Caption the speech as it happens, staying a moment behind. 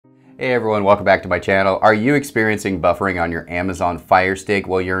Hey everyone, welcome back to my channel. Are you experiencing buffering on your Amazon Firestick?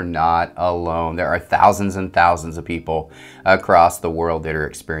 Well, you're not alone. There are thousands and thousands of people across the world that are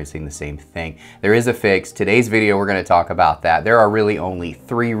experiencing the same thing. There is a fix. Today's video, we're going to talk about that. There are really only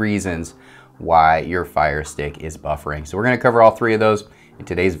 3 reasons why your Firestick is buffering. So we're going to cover all 3 of those in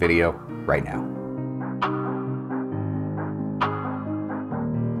today's video right now.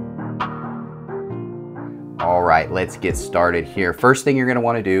 All right, let's get started here. First thing you're going to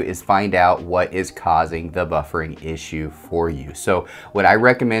want to do is find out what is causing the buffering issue for you. So what I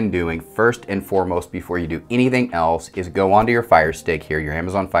recommend doing first and foremost before you do anything else is go onto your Firestick here, your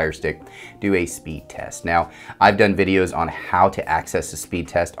Amazon Firestick, do a speed test. Now, I've done videos on how to access a speed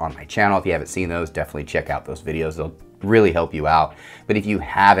test on my channel. If you haven't seen those, definitely check out those videos. They'll really help you out. But if you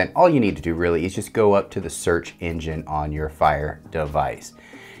haven't, all you need to do really is just go up to the search engine on your Fire device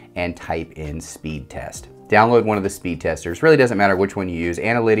and type in speed test. Download one of the speed testers. Really doesn't matter which one you use.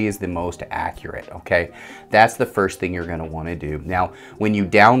 Analytics is the most accurate, okay? That's the first thing you're gonna wanna do. Now, when you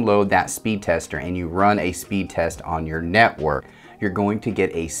download that speed tester and you run a speed test on your network, you're going to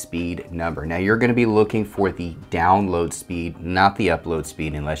get a speed number. Now, you're gonna be looking for the download speed, not the upload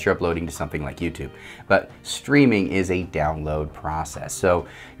speed, unless you're uploading to something like YouTube. But streaming is a download process. So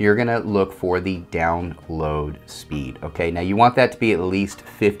you're gonna look for the download speed, okay? Now, you want that to be at least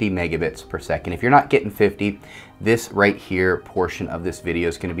 50 megabits per second. If you're not getting 50, this right here portion of this video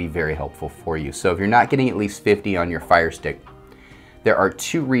is gonna be very helpful for you. So if you're not getting at least 50 on your Firestick, there are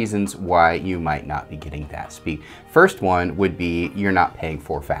 2 reasons why you might not be getting that speed. First one would be you're not paying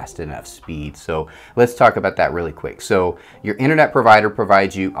for fast enough speed. So let's talk about that really quick. So your internet provider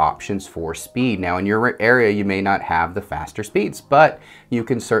provides you options for speed. Now in your area, you may not have the faster speeds, but you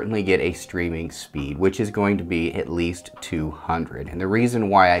can certainly get a streaming speed, which is going to be at least 200. And the reason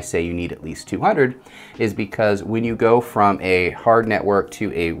why I say you need at least 200 is because when you go from a hard network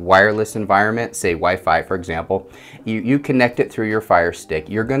to a wireless environment, say Wi-Fi, for example, you connect it through your Firestick,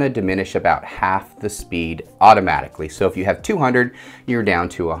 you're gonna diminish about half the speed automatically. So if you have 200, you're down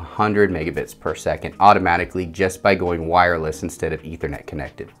to 100 megabits per second automatically just by going wireless instead of Ethernet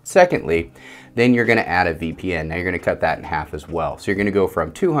connected. Secondly, then you're gonna add a VPN. Now you're gonna cut that in half as well. So you're gonna go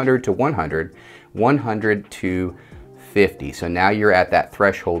from 200 to 100, 100 to 50. So now you're at that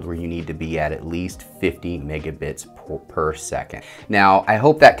threshold where you need to be at least 50 megabits per second. Now, I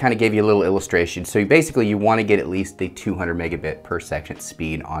hope that kind of gave you a little illustration. So basically you want to get at least the 200 megabit per second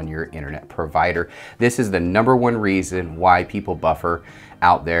speed on your internet provider. This is the #1 reason why people buffer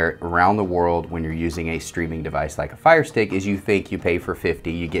out there around the world when you're using a streaming device like a Firestick is you think you pay for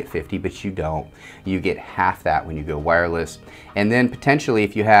 50, you get 50, but you don't. You get half that when you go wireless. And then potentially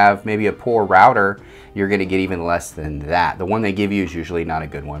if you have maybe a poor router, you're gonna get even less than that. The one they give you is usually not a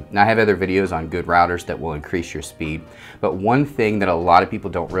good one. Now I have other videos on good routers that will increase your speed, but one thing that a lot of people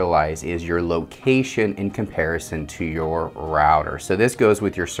don't realize is your location in comparison to your router. So this goes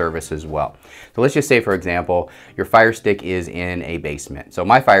with your service as well. So let's just say, for example, your Firestick is in a basement. So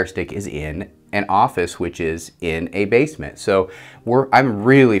my Firestick is in an office which is in a basement. So I'm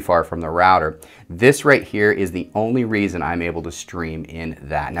really far from the router. This right here is the only reason I'm able to stream in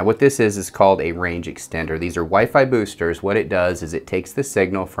that. Now what this is called a range extender. These are Wi-Fi boosters. What it does is it takes the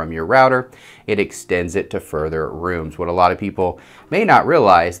signal from your router, it extends it to further rooms. What a lot of people may not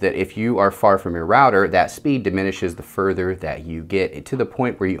realize that if you are far from your router, that speed diminishes the further that you get to the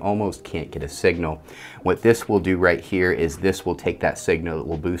point where you almost can't get a signal. What this will do right here is this will take that signal, it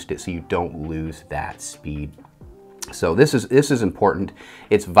will boost it so you don't lose that speed. So this is important.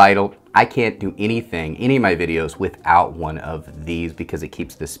 It's vital. I can't do anything, any of my videos without one of these because it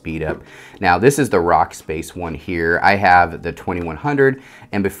keeps the speed up. Now this is the Rockspace one here. I have the 2100,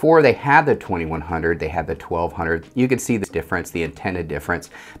 and before they had the 2100, they had the 1200. You can see the difference, the antenna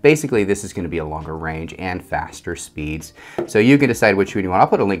difference. Basically, this is gonna be a longer range and faster speeds. So you can decide which one you want. I'll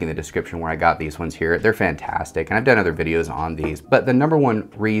put a link in the description where I got these ones here. They're fantastic, and I've done other videos on these. But the #1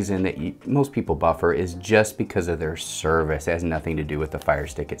 reason that most people buffer is just because of their service. It has nothing to do with the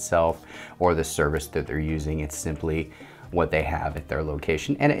Firestick itself or the service that they're using. It's simply what they have at their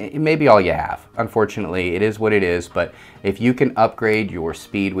location, and it may be all you have. Unfortunately, it is what it is, but if you can upgrade your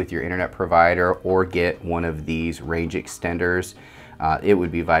speed with your internet provider or get one of these range extenders, it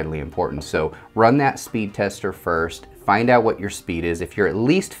would be vitally important. So run that speed tester first, find out what your speed is. If you're at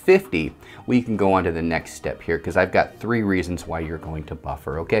least 50, we can go on to the next step here because I've got 3 reasons why you're going to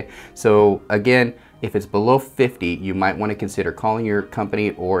buffer, okay? So again, if it's below 50, you might want to consider calling your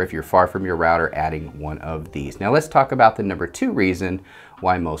company, or if you're far from your router, adding one of these. Now let's talk about the #2 reason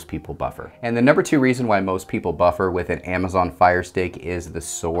why most people buffer. And the #2 reason why most people buffer with an Amazon Firestick is the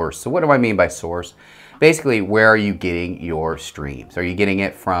source. So what do I mean by source? basically, where are you getting your streams? Are you getting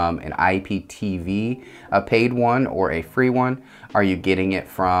it from an IPTV, a paid one, or a free one? Are you getting it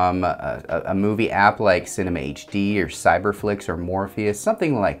from a movie app like Cinema HD or Cyberflix or Morpheus,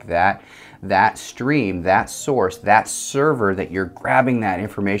 something like that? That stream, that source, that server that you're grabbing that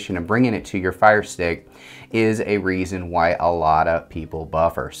information and bringing it to your Fire Stick is a reason why a lot of people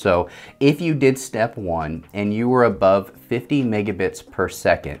buffer. So if you did step 1 and you were above 50 megabits per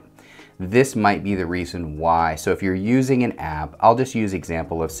second, this might be the reason why. So if you're using an app, I'll just use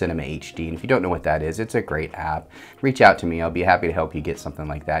example of Cinema HD. And if you don't know what that is, it's a great app. Reach out to me. I'll be happy to help you get something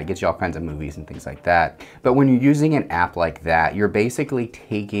like that. It gets you all kinds of movies and things like that. But when you're using an app like that, you're basically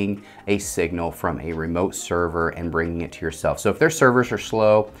taking a signal from a remote server and bringing it to yourself. So if their servers are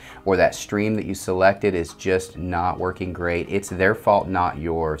slow or that stream that you selected is just not working great, it's their fault, not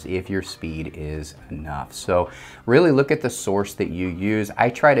yours, if your speed is enough. So really look at the source that you use.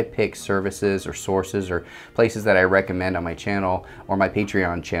 I try to pick services or sources or places that I recommend on my channel or my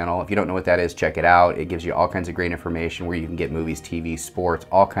Patreon channel. If you don't know what that is, check it out. It gives you all kinds of great information where you can get movies, TV, sports,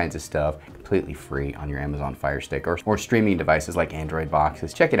 all kinds of stuff completely free on your Amazon Fire Stick or streaming devices like Android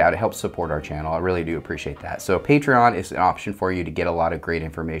boxes. Check it out. It helps support our channel. I really do appreciate that. So Patreon is an option for you to get a lot of great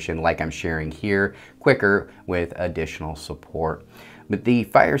information like I'm sharing here, quicker with additional support. But the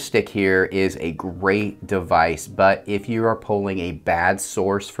Fire Stick here is a great device, but if you are pulling a bad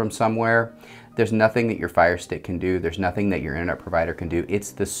source from somewhere, there's nothing that your Fire Stick can do. There's nothing that your internet provider can do.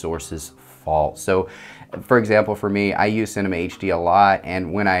 It's the source's fault. So for example, for me, I use Cinema HD a lot,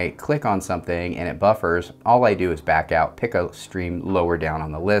 and when I click on something and it buffers, all I do is back out, pick a stream lower down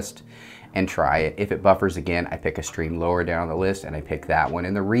on the list, and try it. If it buffers again, I pick a stream lower down the list and I pick that one.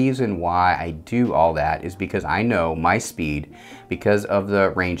 And the reason why I do all that is because I know my speed, because of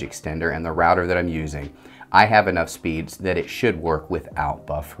the range extender and the router that I'm using, I have enough speeds that it should work without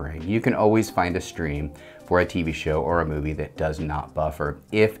buffering. You can always find a stream for a TV show or a movie that does not buffer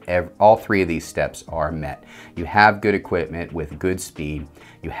if all 3 of these steps are met. You have good equipment with good speed,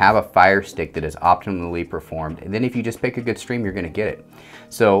 you have a Fire Stick that is optimally performed, and then if you just pick a good stream, you're gonna get it.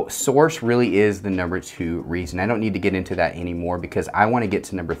 So source really is the number 2 reason. I don't need to get into that anymore because I wanna get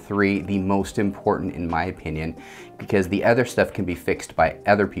to number 3, the most important in my opinion, because the other stuff can be fixed by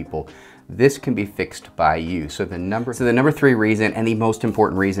other people. This can be fixed by you. So the number 3 reason, and the most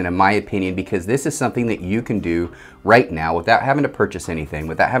important reason in my opinion, because this is something that you can do right now without having to purchase anything,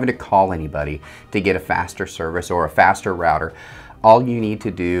 without having to call anybody to get a faster service or a faster router. All you need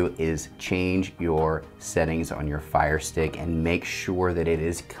to do is change your settings on your Fire Stick and make sure that it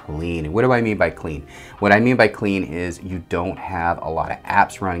is clean. And what do I mean by clean? What I mean by clean is you don't have a lot of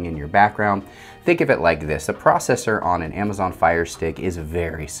apps running in your background. Think of it like this. The processor on an Amazon Fire Stick is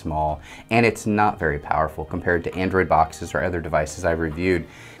very small and it's not very powerful compared to Android boxes or other devices I've reviewed.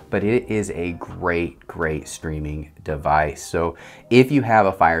 But it is a great streaming device. So if you have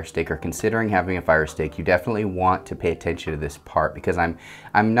a Fire Stick or considering having a Fire Stick, you definitely want to pay attention to this part because I'm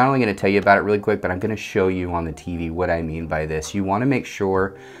not only gonna tell you about it really quick, but I'm gonna show you on the TV what I mean by this. You wanna make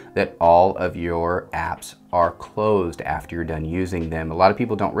sure that all of your apps are closed after you're done using them. A lot of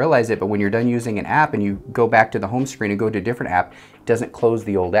people don't realize it, but when you're done using an app and you go back to the home screen and go to a different app, it doesn't close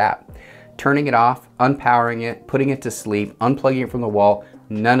the old app. Turning it off, unpowering it, putting it to sleep, unplugging it from the wall,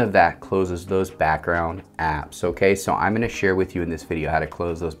 none of that closes those background apps, okay? So I'm gonna share with you in this video how to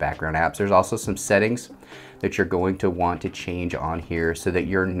close those background apps. There's also some settings that you're going to want to change on here so that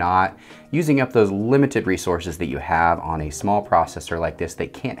you're not using up those limited resources that you have on a small processor like this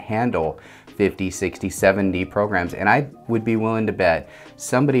that can't handle 50, 60, 70 programs. And I would be willing to bet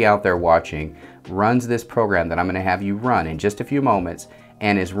somebody out there watching runs this program that I'm gonna have you run in just a few moments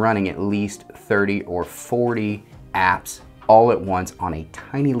and is running at least 30 or 40 apps all at once on a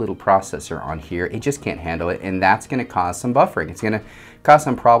tiny little processor on here. It just can't handle it, and that's gonna cause some buffering. It's gonna cause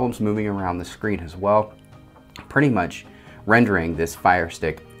some problems moving around the screen as well, pretty much rendering this Fire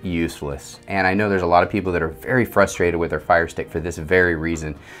Stick useless. And I know there's a lot of people that are very frustrated with their Fire Stick for this very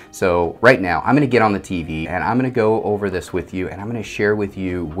reason. So right now, I'm gonna get on the TV and I'm gonna go over this with you and I'm gonna share with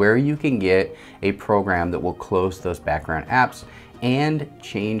you where you can get a program that will close those background apps and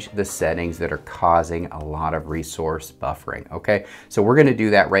change the settings that are causing a lot of resource buffering, okay? So we're gonna do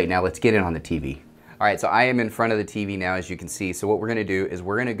that right now. Let's get it on the TV. All right, so I am in front of the TV now, as you can see. So what we're gonna do is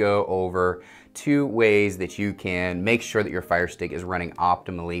we're gonna go over 2 ways that you can make sure that your Fire Stick is running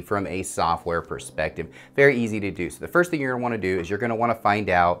optimally from a software perspective. Very easy to do. So the first thing you're gonna wanna do is you're gonna wanna find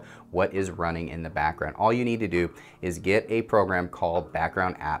out what is running in the background. All you need to do is get a program called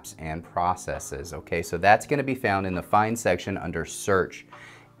Background Apps and Processes, okay? So that's gonna be found in the Find section under Search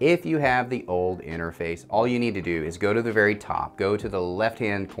If you have the old interface, all you need to do is go to the very top, go to the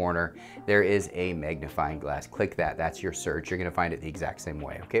left-hand corner. There is a magnifying glass. Click that. That's your search. You're going to find it the exact same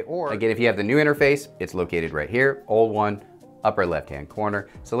way. Okay. Or again, if you have the new interface, it's located right here. Old one, upper left-hand corner.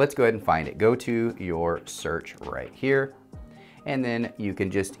 So let's go ahead and find it. Go to your search right here. And then you can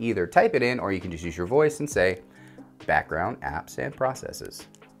just either type it in or you can just use your voice and say background apps and processes.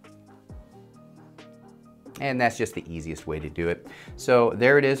 And that's just the easiest way to do it. So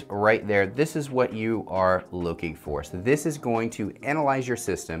there it is right there. This is what you are looking for. So this is going to analyze your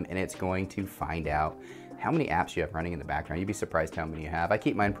system and it's going to find out how many apps you have running in the background. You'd be surprised how many you have. I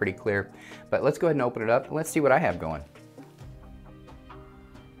keep mine pretty clear, but let's go ahead and open it up and let's see what I have going.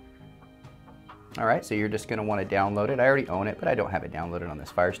 All right, so you're just gonna wanna download it. I already own it, but I don't have it downloaded on this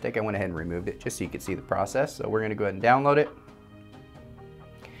Firestick. I went ahead and removed it just so you could see the process. So we're gonna go ahead and download it.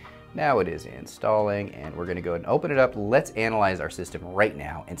 Now it is installing and we're gonna go ahead and open it up. Let's analyze our system right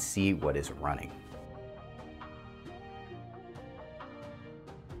now and see what is running.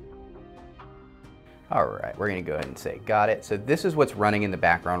 All right, we're gonna go ahead and say, got it. So this is what's running in the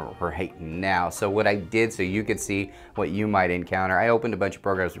background right now. So what I did, so you could see what you might encounter, I opened a bunch of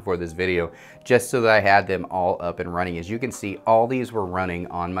programs before this video just so that I had them all up and running. As you can see, all these were running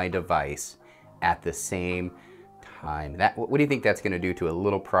on my device at the same time. What do you think that's gonna do to a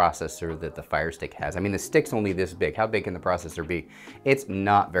little processor that the Firestick has? I mean, the stick's only this big. How big can the processor be? It's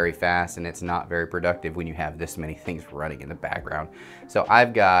not very fast and it's not very productive when you have this many things running in the background. So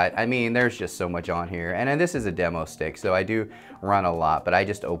I've got, I mean, there's just so much on here. And this is a demo stick, so I do run a lot, but I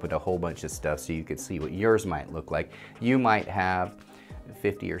just opened a whole bunch of stuff so you could see what yours might look like. You might have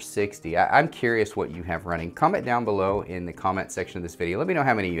 50 or 60. I'm curious what you have running. Comment down below in the comment section of this video. Let me know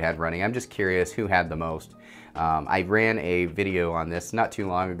how many you had running. I'm just curious who had the most. I ran a video on this not too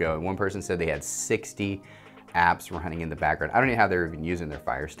long ago, and one person said they had 60 apps running in the background. I don't know how they're even using their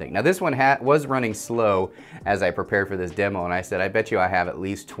Firestick. Now this one was running slow as I prepared for this demo, and I said, I bet you I have at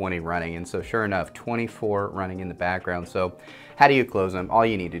least 20 running. And so sure enough, 24 running in the background. So how do you close them? All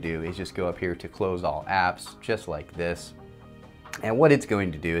you need to do is just go up here to close all apps, just like this. And what it's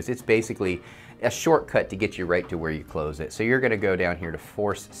going to do is it's basically a shortcut to get you right to where you close it. So you're gonna go down here to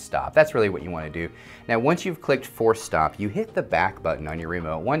force stop. That's really what you wanna do. Now, once you've clicked force stop, you hit the back button on your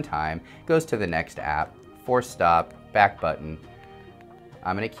remote one time, goes to the next app, force stop, back button.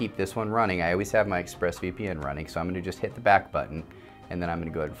 I'm gonna keep this one running. I always have my ExpressVPN running, so I'm gonna just hit the back button, and then I'm gonna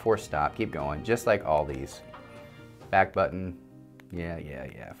go ahead and force stop, keep going, just like all these. Back button,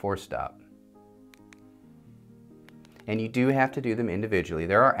 yeah, force stop. And you do have to do them individually.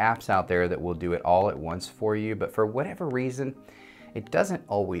 There are apps out there that will do it all at once for you, but for whatever reason, it doesn't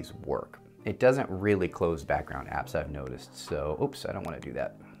always work. It doesn't really close background apps, I've noticed. So, oops, I don't want to do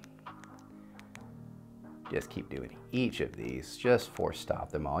that. Just keep doing each of these, just force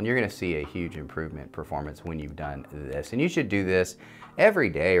stop them all. And you're gonna see a huge improvement in performance when you've done this. And you should do this every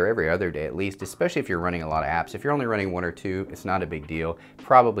day or every other day at least, especially if you're running a lot of apps. If you're only running one or two, it's not a big deal.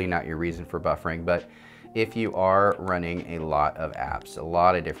 Probably not your reason for buffering, but if you are running a lot of apps, a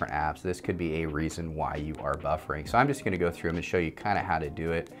lot of different apps, this could be a reason why you are buffering. So I'm just gonna go through them and show you kind of how to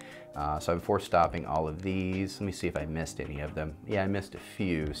do it. So I'm force stopping all of these. Let me see if I missed any of them. Yeah, I missed a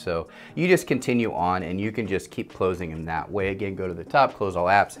few. So you just continue on and you can just keep closing them that way. Again, go to the top, close all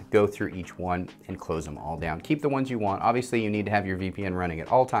apps, go through each one and close them all down. Keep the ones you want. Obviously you need to have your VPN running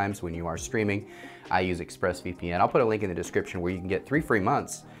at all times when you are streaming. I use ExpressVPN. I'll put a link in the description where you can get 3 free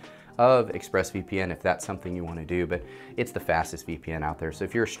months of ExpressVPN if that's something you want to do, but it's the fastest VPN out there. So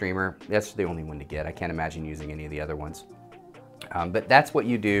if you're a streamer, that's the only one to get. I can't imagine using any of the other ones. But that's what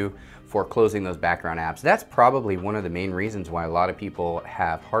you do for closing those background apps. That's probably one of the main reasons why a lot of people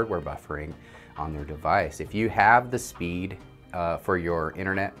have hardware buffering on their device. If you have the speed for your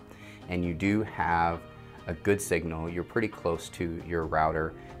internet and you do have a good signal, you're pretty close to your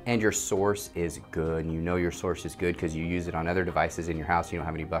router, and your source is good, and you know your source is good because you use it on other devices in your house, you don't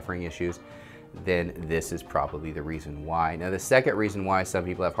have any buffering issues, then this is probably the reason why. Now the second reason why some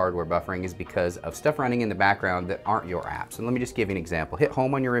people have hardware buffering is because of stuff running in the background that aren't your apps. And let me just give you an example. Hit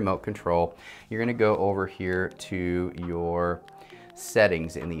home on your remote control. You're gonna go over here to your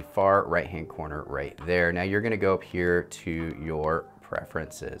settings in the far right hand corner right there. Now you're gonna go up here to your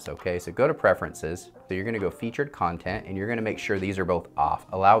preferences, okay? So go to preferences. So you're gonna go featured content and you're gonna make sure these are both off.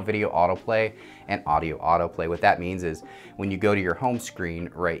 Allow video autoplay and audio autoplay. What that means is when you go to your home screen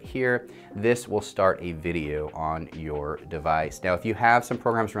right here, this will start a video on your device. Now, if you have some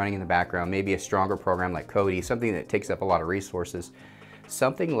programs running in the background, maybe a stronger program like Kodi, something that takes up a lot of resources,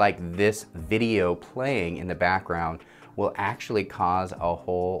 something like this video playing in the background will actually cause a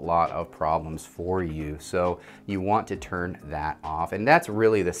whole lot of problems for you. So you want to turn that off. And that's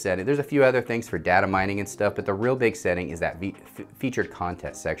really the setting. There's a few other things for data mining and stuff, but the real big setting is that featured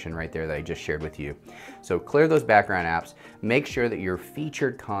content section right there that I just shared with you. So clear those background apps. Make sure that your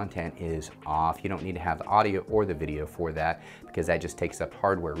featured content is off. You don't need to have the audio or the video for that, because that just takes up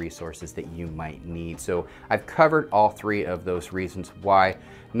hardware resources that you might need. So I've covered all three of those reasons why.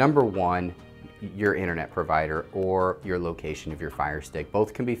 Number one, your internet provider or your location of your Firestick.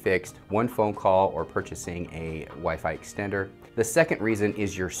 Both can be fixed, one phone call or purchasing a Wi-Fi extender. The second reason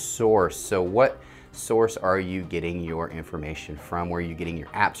is your source. So what source are you getting your information from? Where are you getting your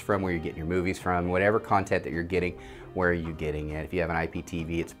apps from? Where are you getting your movies from? Whatever content that you're getting, where are you getting it? If you have an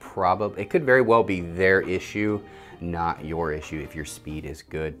IPTV, it could very well be their issue, not your issue if your speed is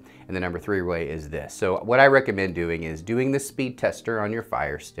good. And the number three way is this. So what I recommend doing is doing the speed tester on your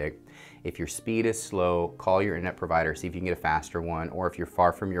Firestick. If your speed is slow, call your internet provider, see if you can get a faster one, or if you're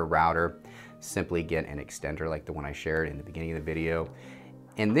far from your router, simply get an extender like the one I shared in the beginning of the video.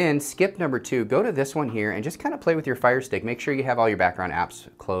 And then skip number two, go to this one here and just kind of play with your Firestick. Make sure you have all your background apps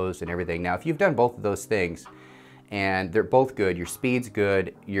closed and everything. Now, if you've done both of those things and they're both good, your speed's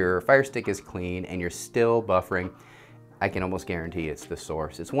good, your Firestick is clean, and you're still buffering, I can almost guarantee it's the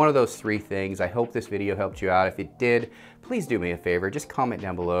source. It's one of those three things. I hope this video helped you out. If it did, please do me a favor. Just comment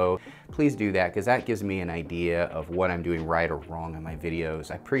down below. Please do that, because that gives me an idea of what I'm doing right or wrong in my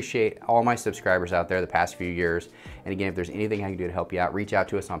videos. I appreciate all my subscribers out there the past few years. And again, if there's anything I can do to help you out, reach out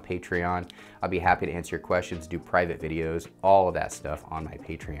to us on Patreon. I'll be happy to answer your questions, do private videos, all of that stuff on my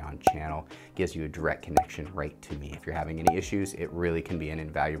Patreon channel. Gives you a direct connection right to me. If you're having any issues, it really can be an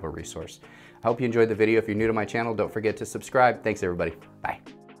invaluable resource. I hope you enjoyed the video. If you're new to my channel, don't forget to subscribe. Thanks, everybody. Bye.